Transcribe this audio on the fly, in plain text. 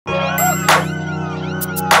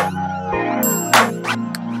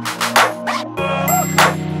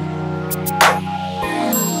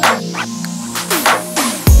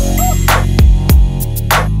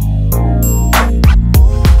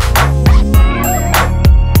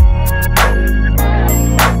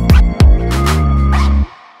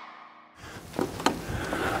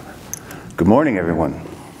morning, everyone.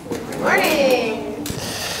 Good morning.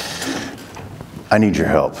 I need your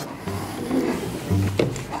help.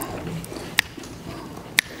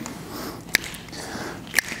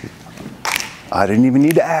 I didn't even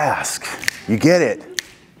need to ask. You get it.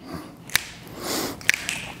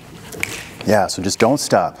 Yeah, so just don't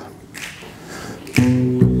stop.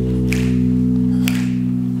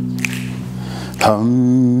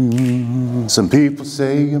 Some people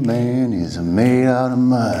say a man is made out of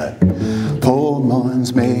mud. Poor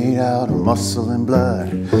man's made out of muscle and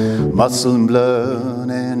blood. Muscle and blood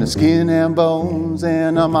and a skin and bones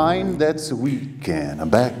and a mind that's weak and a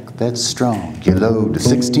back that's strong. You load to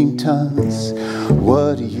 16 tons,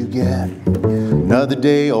 what do you get? Another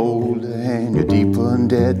day older and you're deeper in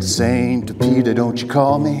debt. Saying to Peter, don't you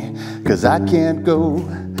call me, 'cause I can't go.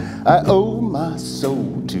 I owe my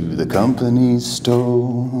soul to the company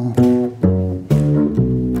store.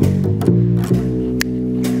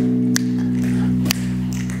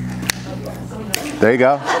 There you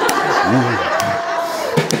go.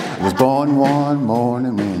 I was born one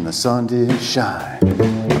morning when the sun did shine.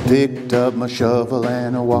 I picked up my shovel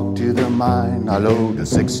and I walked to the mine. I loaded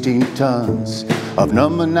 16 tons of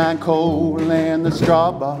number 9 coal, and the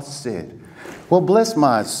straw boss said, well, bless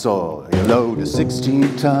my soul, you loaded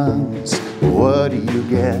 16 tons, what do you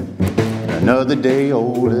get? Another day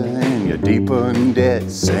older and you're deeper in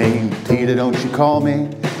debt. Saying, Peter, don't you call me,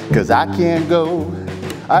 'cause I can't go.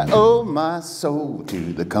 I owe my soul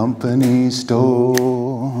to the company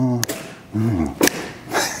store.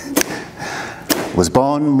 Was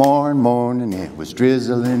born one morning, it was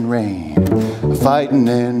drizzling rain. Fighting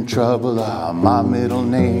and trouble are my middle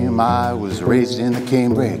name. I was raised in the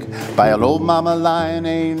canebrake by an old mama lion.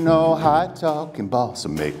 Ain't no high-talking boss to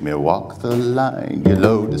make me walk the line. You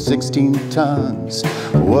load to 16 tons,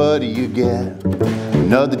 what do you get?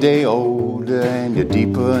 Another day older and you're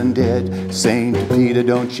deeper in debt. Saying to Peter,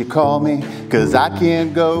 don't you call me, 'cause I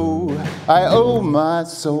can't go. I owe my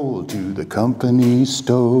soul to the company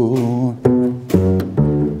store.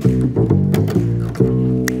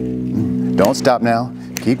 Don't stop now.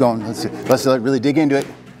 Keep going. Let's really dig into it.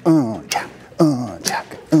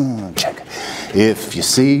 Check. If you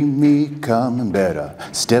see me coming, better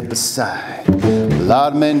step aside. A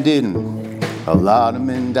lot of men didn't. A lot of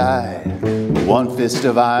men died. One fist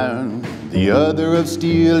of iron, the other of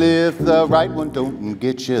steel. If the right one don't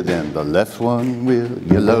get you, then the left one will.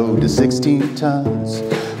 You load to 16 tons.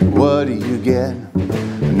 What do you get?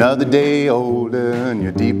 Another day older and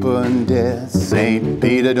you're deeper in debt. St.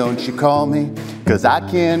 Peter, don't you call me, 'cause I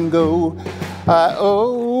can't go. I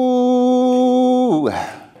owe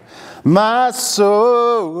my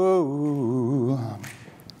soul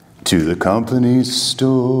to the company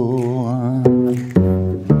store.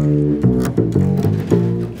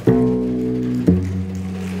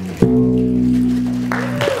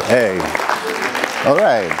 Hey, all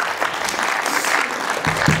right.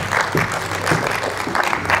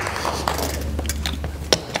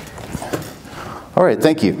 All right,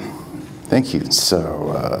 thank you. Thank you.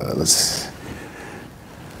 So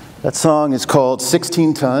that song is called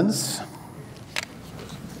 16 Tons,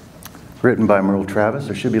 written by Merle Travis.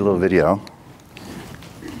 There should be a little video.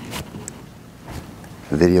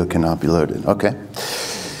 The video cannot be loaded. Okay.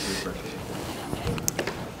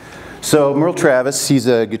 So Merle Travis, he's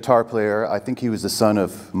a guitar player. I think he was the son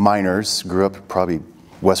of miners, grew up probably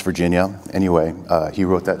West Virginia. Anyway, he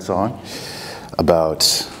wrote that song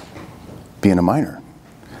about being a miner,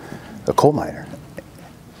 a coal miner.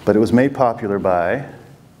 But it was made popular by,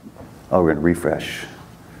 oh, we're going to refresh.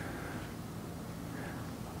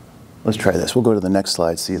 Let's try this. We'll go to the next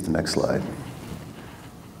slide, see if the next slide.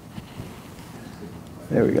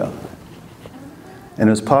 There we go. And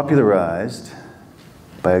it was popularized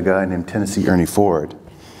by a guy named Tennessee Ernie Ford.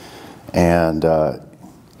 And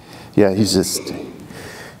yeah, he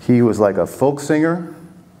was like a folk singer.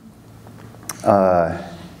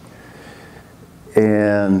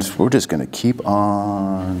 And we're just going to keep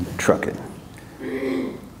on trucking.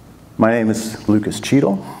 My name is Lucas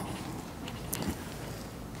Cheadle.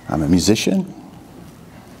 I'm a musician.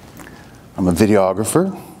 I'm a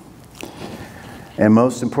videographer. And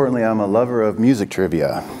most importantly, I'm a lover of music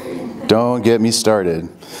trivia. Don't get me started.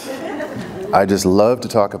 I just love to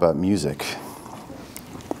talk about music.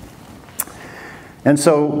 And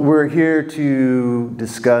so we're here to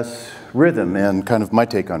discuss rhythm and kind of my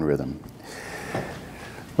take on rhythm.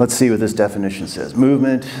 Let's see what this definition says.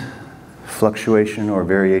 Movement, fluctuation, or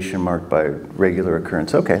variation marked by regular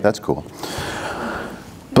occurrence. Okay, that's cool.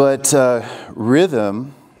 But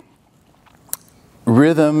rhythm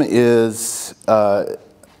is, I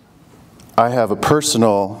have a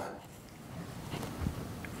personal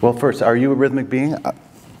Well, first, are you a rhythmic being?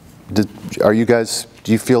 Do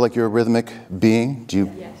you feel like you're a rhythmic being?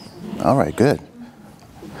 Yes. All right, good.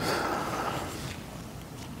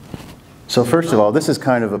 So first of all, this is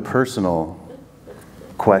kind of a personal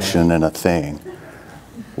question and a thing.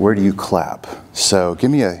 Where do you clap? So give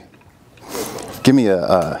me a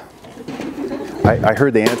I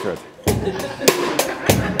heard the answer.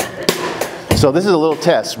 So this is a little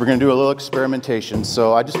test. We're going to do a little experimentation.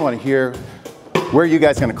 So I just want to hear, where are you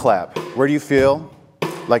guys going to clap? Where do you feel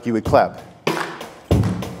like you would clap?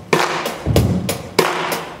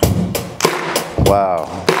 Wow.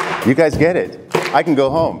 You guys get it. I can go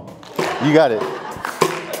home. You got it.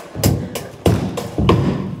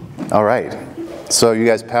 All right. So you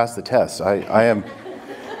guys passed the test. I am.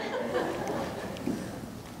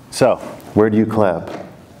 So, where do you clap?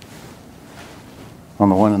 On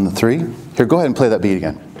the 1 and the 3? Here, go ahead and play that beat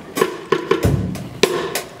again.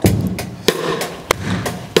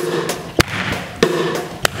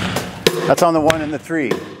 That's on the 1 and the 3.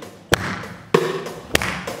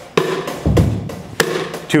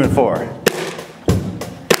 2 and 4.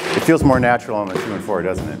 It feels more natural on the 2 and 4,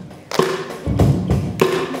 doesn't it?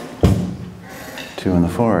 2 and the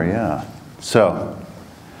 4, yeah. So,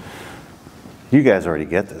 you guys already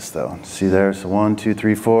get this, though. See, there's 1, 2,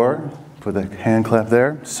 3, 4. Put the hand clap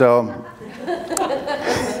there. So,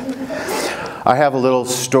 I have a little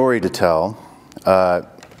story to tell.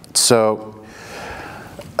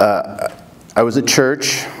 I was at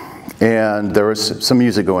church, and there was some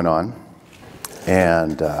music going on,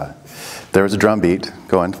 and there was a drum beat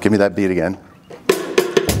going. Give me that beat again.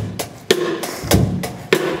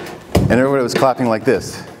 And everybody was clapping like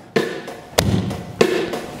this.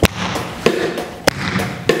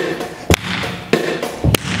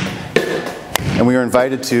 And we were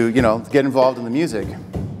invited to, get involved in the music.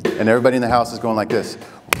 And everybody in the house is going like this.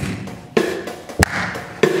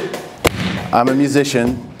 I'm a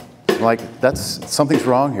musician. I'm like, something's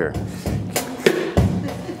wrong here.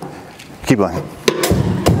 Keep going.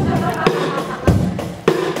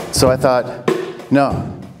 So I thought,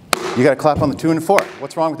 no, you got to clap on the 2 and 4.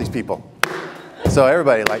 What's wrong with these people? So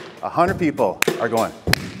everybody, like 100 people are going.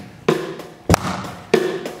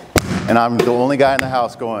 And I'm the only guy in the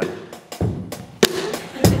house going.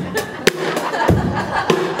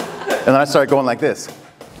 And then I started going like this.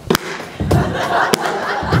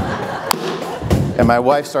 And my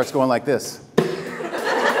wife starts going like this.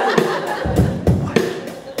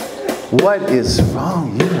 What is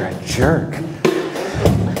wrong? You're a jerk.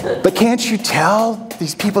 But can't you tell?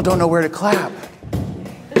 These people don't know where to clap.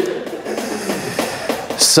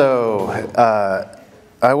 So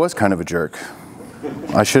I was kind of a jerk.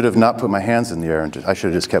 I should have not put my hands in the air, and I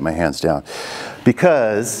should have just kept my hands down.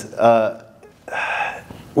 Because,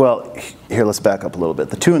 well, here, let's back up a little bit.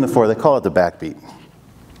 The 2 and the 4, they call it the backbeat.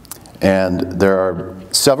 And there are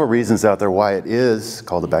several reasons out there why it is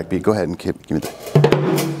called the backbeat. Go ahead and give me that.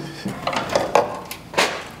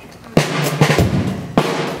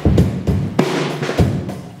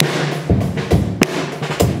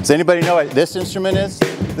 Does anybody know what this instrument is?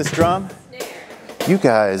 This drum? Snare. You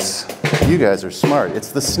guys are smart. It's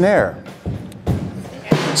the snare.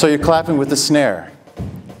 So you're clapping with the snare.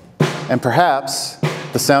 And perhaps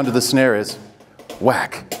the sound of the snare is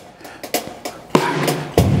whack,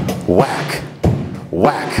 whack,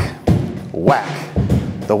 whack, whack.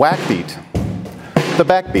 The whack beat, the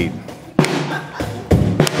backbeat.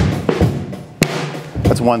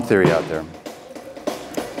 That's one theory out there.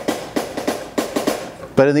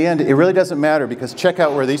 But in the end, it really doesn't matter, because check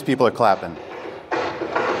out where these people are clapping.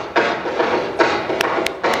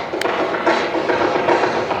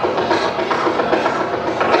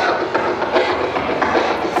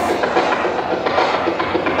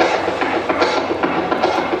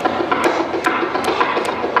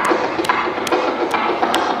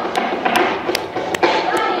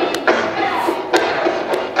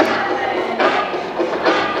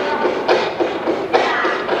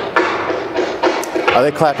 Are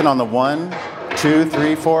they clapping on the 1, 2,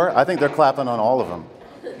 3, 4? I think they're clapping on all of them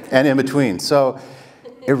and in between. So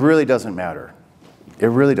it really doesn't matter. It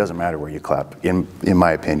really doesn't matter where you clap, in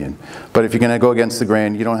my opinion. But if you're going to go against the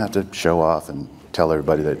grain, you don't have to show off and tell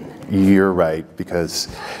everybody that you're right, because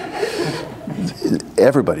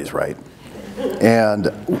everybody's right. And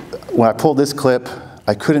when I pulled this clip,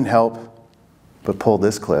 I couldn't help but pull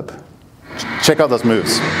this clip. Check out those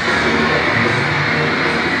moves.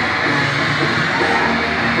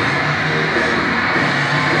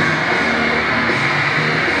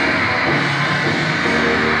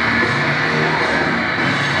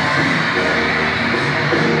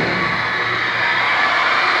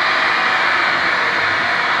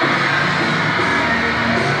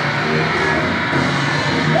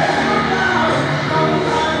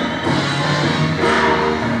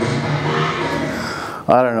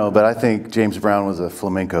 I don't know, but I think James Brown was a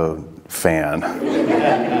flamenco fan.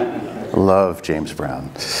 Love James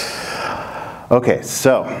Brown. Okay,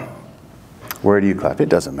 so where do you clap? It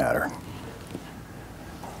doesn't matter.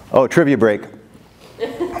 Oh, trivia break.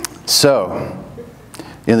 So,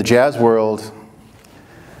 in the jazz world,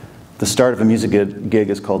 the start of a music gig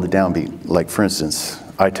is called the downbeat. Like, for instance,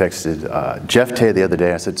 I texted Jeff Tay the other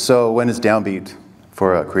day. I said, so when is downbeat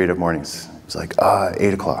for Creative Mornings? He was like,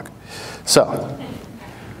 8 o'clock. So,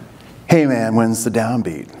 hey man, when's the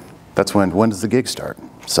downbeat? That's when does the gig start?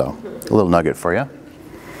 So, a little nugget for you.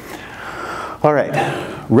 All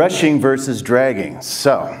right, rushing versus dragging.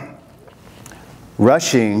 So,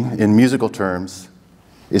 rushing in musical terms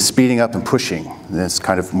is speeding up and pushing. And it's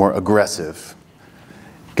kind of more aggressive,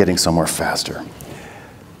 getting somewhere faster.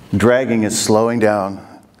 Dragging is slowing down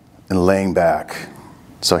and laying back.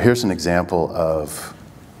 So here's an example of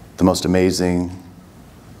the most amazing,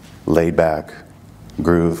 laid back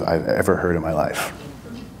groove I've ever heard in my life.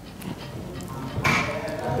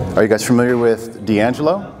 Are you guys familiar with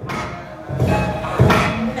D'Angelo?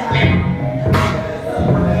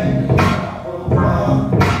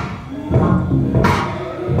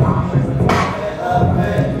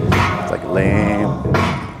 It's like lame.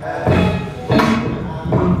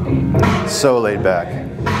 So laid back.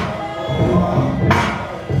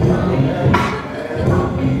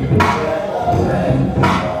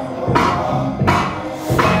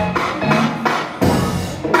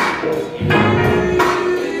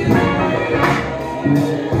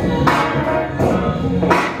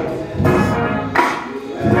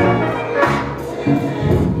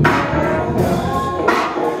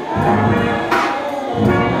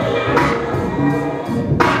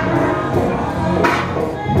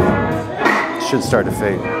 Should start to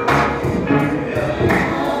fade.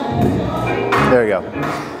 There you go.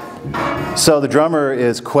 So the drummer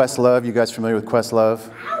is Questlove. You guys familiar with Questlove?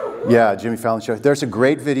 Yeah, Jimmy Fallon show. There's a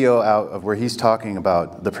great video out of where he's talking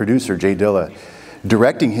about the producer, Jay Dilla,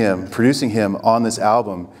 directing him, producing him on this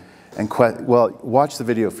album. And well, watch the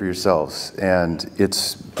video for yourselves. And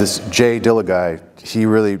it's this Jay Dilla guy, he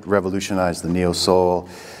really revolutionized the neo-soul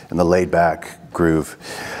and the laid-back groove.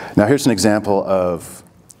 Now here's an example of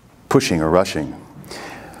pushing or rushing.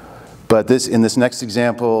 But in this next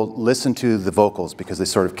example, listen to the vocals because they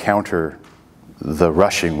sort of counter the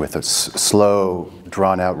rushing with a slow,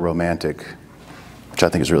 drawn-out romantic, which I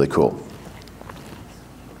think is really cool.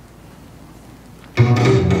 This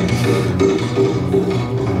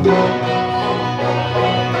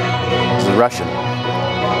is Russian.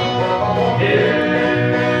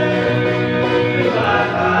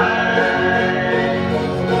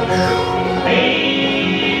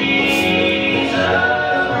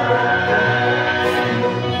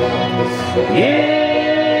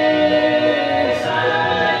 Yes, I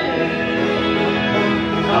do.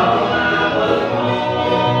 All I was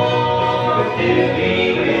born to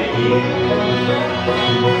be with you.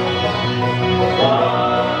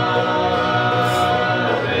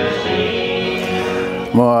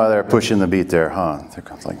 Well, they're pushing the beat there, huh? They're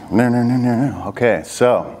like, no, no, no, no, no. Okay,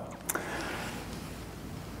 so.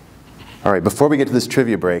 All right, before we get to this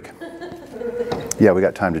trivia break, yeah, we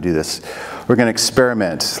got time to do this. We're going to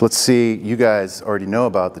experiment. Let's see, you guys already know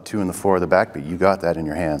about the 2 and the 4 of the backbeat. You got that in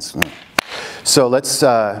your hands. So let's,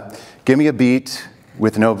 give me a beat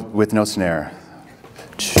with no snare.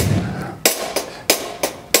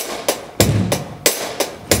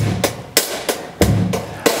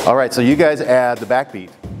 All right, so you guys add the backbeat.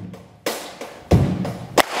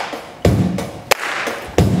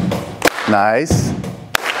 Nice.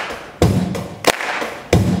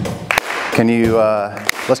 Can you,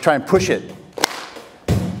 let's try and push it.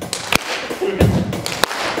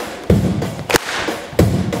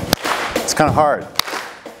 It's kind of hard.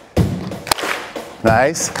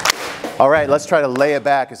 Nice. All right, let's try to lay it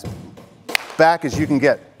back as you can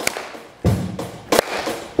get.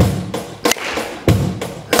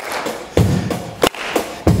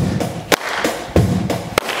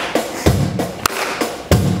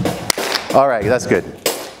 All right, that's good.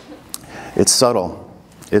 It's subtle.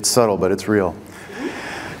 It's subtle, but it's real.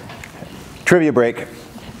 Trivia break.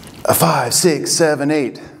 5, 6, 7,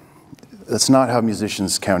 8. That's not how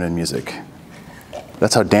musicians count in music.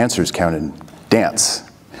 That's how dancers count in dance.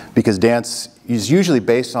 Because dance is usually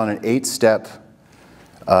based on an 8-step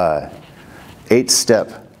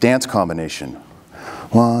dance combination.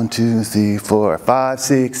 1, 2, 3, 4, 5,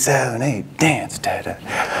 6, 7, 8, dance. Da, da.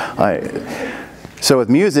 All right. So with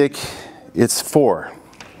music, it's 4.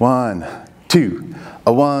 1, 2,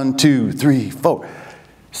 a 1, 2, 3, 4.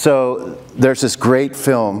 So there's this great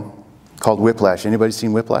film called Whiplash. Anybody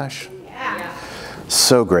seen Whiplash? Yeah.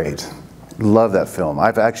 So great. Love that film. I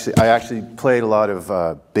actually played a lot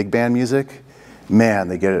of big band music. Man,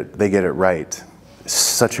 they get it right.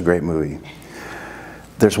 Such a great movie.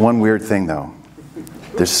 There's one weird thing though.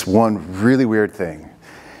 There's one really weird thing.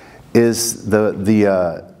 Is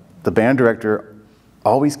the band director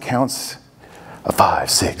always counts a 5,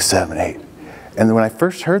 6, 7, 8. And when I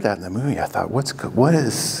first heard that in the movie, I thought, what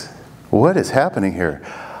is happening here?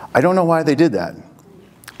 I don't know why they did that,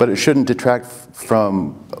 but it shouldn't detract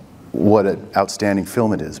from what an outstanding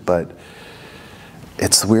film it is. But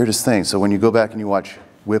it's the weirdest thing. So when you go back and you watch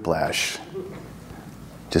Whiplash,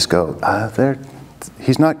 just go,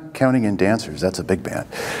 he's not counting in dancers. That's a big band.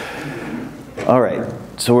 All right.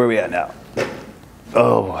 So where are we at now?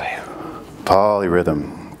 Oh boy,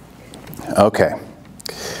 polyrhythm. Okay,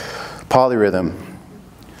 polyrhythm.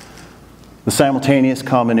 The simultaneous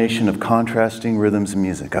combination of contrasting rhythms and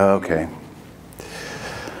music. Okay.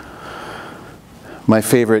 My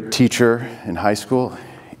favorite teacher in high school,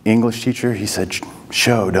 English teacher, he said,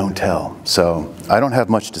 show, don't tell. So I don't have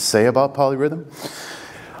much to say about polyrhythm.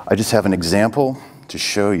 I just have an example to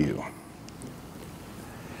show you.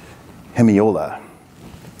 Hemiola.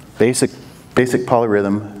 Basic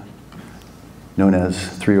polyrhythm known as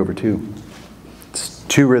 3/2. It's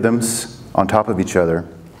two rhythms on top of each other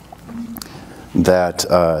that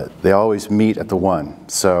they always meet at the 1.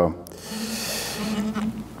 So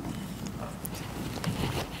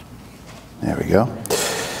there we go.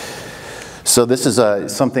 So this is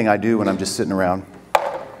something I do when I'm just sitting around.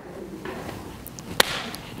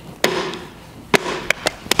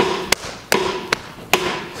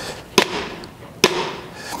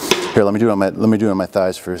 Here, let me do it on my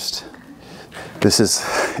thighs first.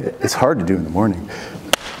 It's hard to do in the morning.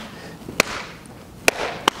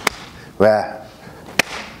 Wah.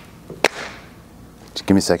 Just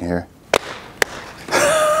give me a second here.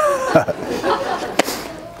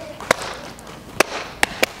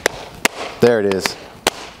 There it is.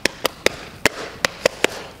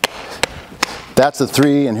 That's the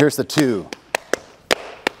 3, and here's the 2.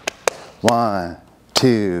 1,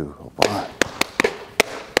 2, 1.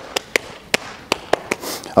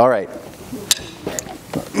 All right,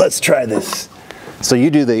 let's try this. So you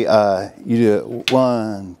do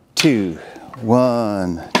 1, 2,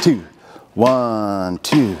 1, 2, 1,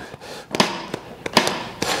 2.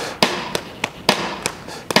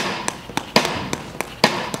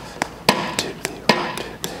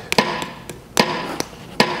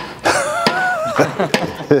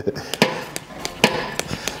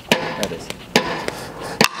 That is.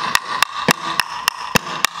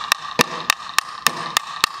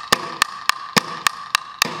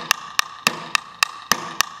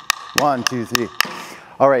 One, two, three.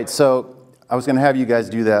 All right, so I was going to have you guys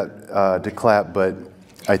do that to clap, but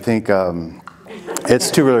I think it's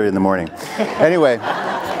too early in the morning. Anyway,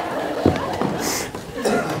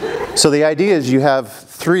 so the idea is you have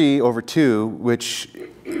 3/2, which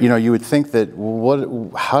you would think that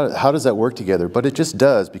how does that work together? But it just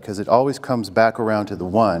does, because it always comes back around to the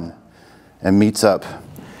 1 and meets up.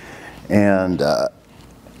 And I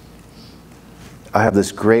have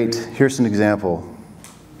this great. Here's an example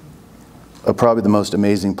of probably the most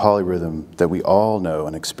amazing polyrhythm that we all know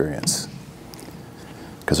and experience.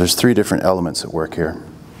 Because there's 3 different elements at work here.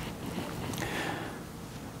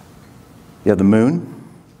 You have the moon,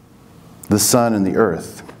 the sun, and the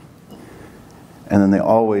earth. And then they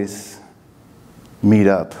always meet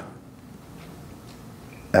up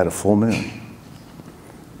at a full moon.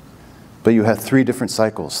 But you have 3 different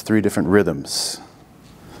cycles, 3 different rhythms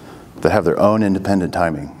that have their own independent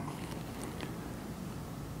timing.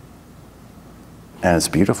 And it's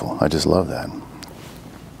beautiful. I just love that.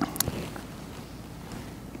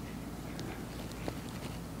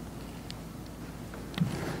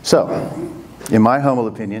 So, in my humble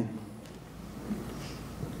opinion,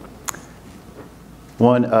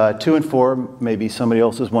 2 and 4 may be somebody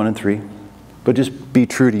else's 1 and 3, but just be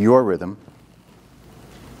true to your rhythm,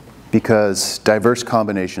 because diverse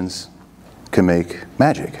combinations can make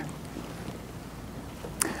magic.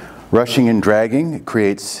 Rushing and dragging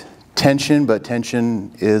creates tension, but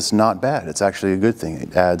tension is not bad. It's actually a good thing.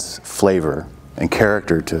 It adds flavor and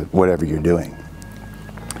character to whatever you're doing.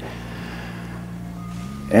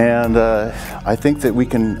 And I think that we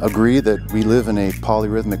can agree that we live in a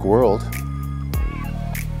polyrhythmic world.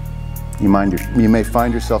 You may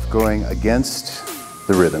find yourself going against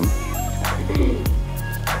the rhythm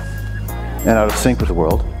and out of sync with the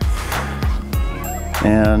world.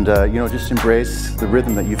 And just embrace the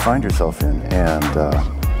rhythm that you find yourself in. And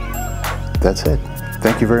that's it.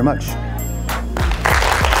 Thank you very much.